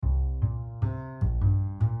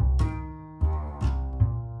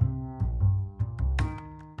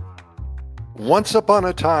Once upon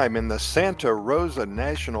a time in the Santa Rosa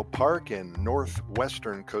National Park in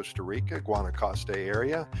northwestern Costa Rica, Costa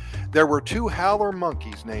area, there were two howler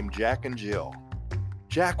monkeys named Jack and Jill.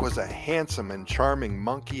 Jack was a handsome and charming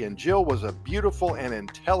monkey, and Jill was a beautiful and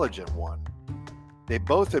intelligent one. They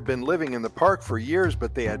both had been living in the park for years,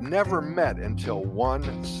 but they had never met until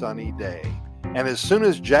one sunny day. And as soon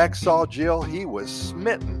as Jack saw Jill, he was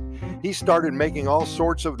smitten. He started making all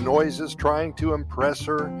sorts of noises, trying to impress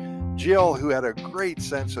her. Jill, who had a great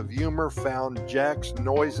sense of humor, found Jack's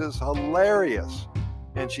noises hilarious,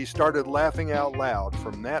 and she started laughing out loud.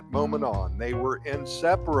 From that moment on, they were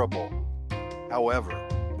inseparable. However,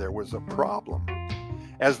 there was a problem.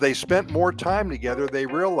 As they spent more time together, they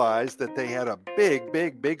realized that they had a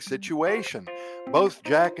big situation. Both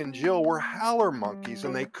Jack and Jill were howler monkeys,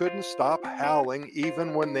 and they couldn't stop howling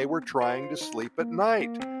even when they were trying to sleep at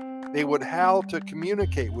night. They would howl to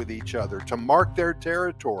communicate with each other, to mark their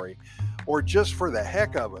territory, or just for the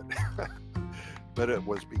heck of it. But it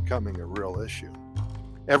was becoming a real issue.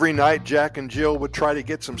 Every night, Jack and Jill would try to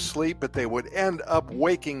get some sleep, but they would end up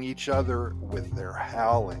waking each other with their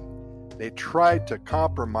howling. They tried to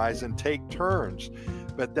compromise and take turns,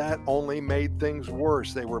 but that only made things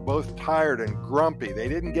worse. They were both tired and grumpy. They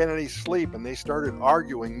didn't get any sleep, and they started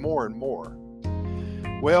arguing more and more.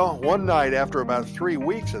 Well, one night after about 3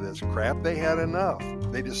 weeks of this crap, they had enough.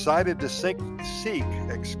 They decided to seek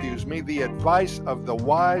the advice of the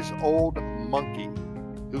wise old monkey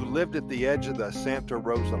who lived at the edge of the Santa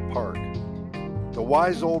Rosa Park. The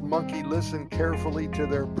wise old monkey listened carefully to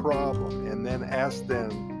their problem and then asked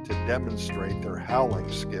them to demonstrate their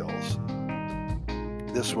howling skills.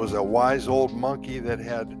 This was a wise old monkey that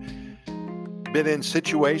had been in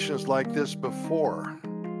situations like this before,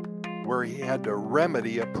 where he had to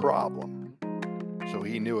remedy a problem, so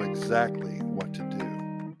he knew exactly what to do.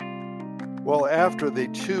 Well, after the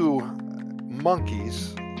two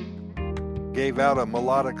monkeys gave out a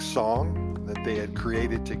melodic song that they had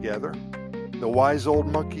created together, the wise old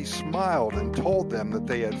monkey smiled and told them that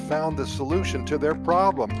they had found the solution to their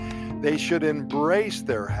problem. They should embrace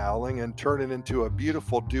their howling and turn it into a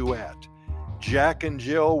beautiful duet. Jack and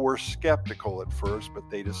Jill were skeptical at first, but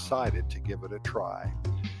they decided to give it a try.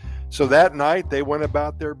 So that night, they went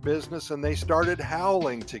about their business and they started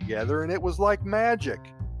howling together, and it was like magic,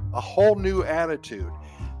 a whole new attitude.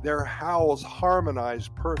 Their howls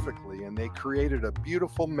harmonized perfectly, and they created a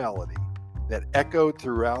beautiful melody that echoed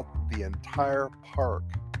throughout the entire park.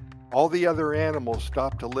 All the other animals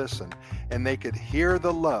stopped to listen, and they could hear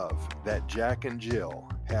the love that Jack and Jill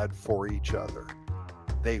had for each other.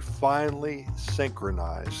 They finally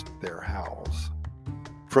synchronized their howls.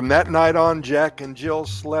 From that night on, Jack and Jill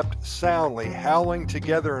slept soundly, howling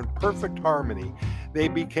together in perfect harmony. They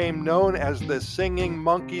became known as the Singing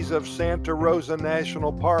Monkeys of Santa Rosa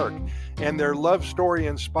National Park, and their love story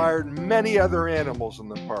inspired many other animals in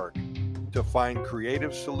the park to find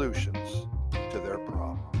creative solutions to their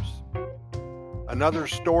problems. Another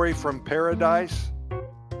story from paradise.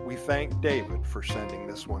 We thank David for sending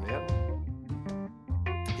this one in.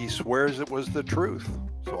 He swears it was the truth,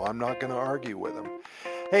 so I'm not going to argue with him.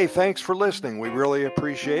 Hey, thanks for listening. We really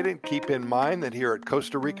appreciate it. Keep in mind that here at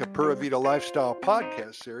Costa Rica Pura Vida Lifestyle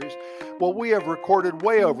Podcast Series, well, we have recorded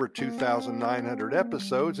way over 2,900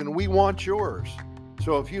 episodes, and we want yours.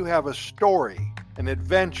 So if you have a story, an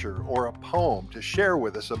adventure, or a poem to share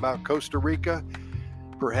with us about Costa Rica,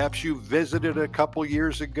 perhaps you visited a couple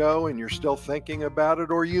years ago and you're still thinking about it,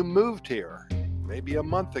 or you moved here maybe a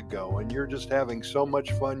month ago and you're just having so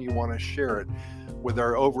much fun you want to share it with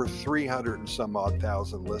our over 300 and some odd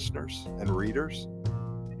thousand listeners and readers,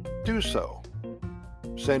 do so.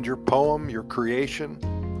 Send your poem, your creation,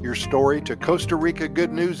 your story to Costa Rica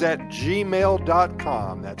Good News at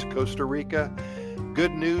gmail.com. That's Costa Rica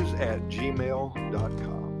Good News at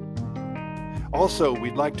gmail.com. Also,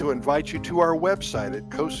 we'd like to invite you to our website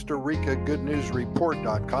at Costa Rica Good News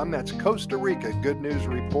Report.com. That's Costa Rica Good News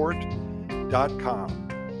Report.com.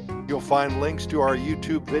 You'll find links to our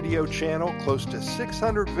YouTube video channel, close to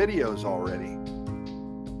 600 videos already.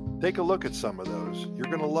 Take a look at some of those. You're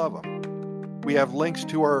going to love them. We have links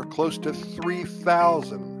to our close to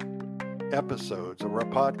 3,000 episodes of our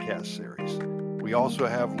podcast series. We also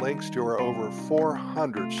have links to our over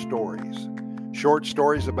 400 stories, short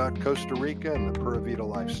stories about Costa Rica and the Pura Vida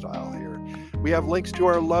lifestyle here. We have links to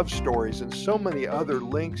our love stories and so many other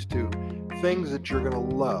links to things that you're going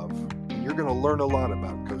to love. You're going to learn a lot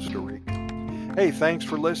about Costa Rica. Hey, thanks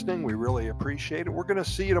for listening. We really appreciate it. We're going to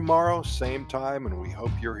see you tomorrow, same time, and we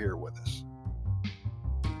hope you're here with us.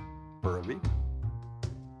 Pura Vida.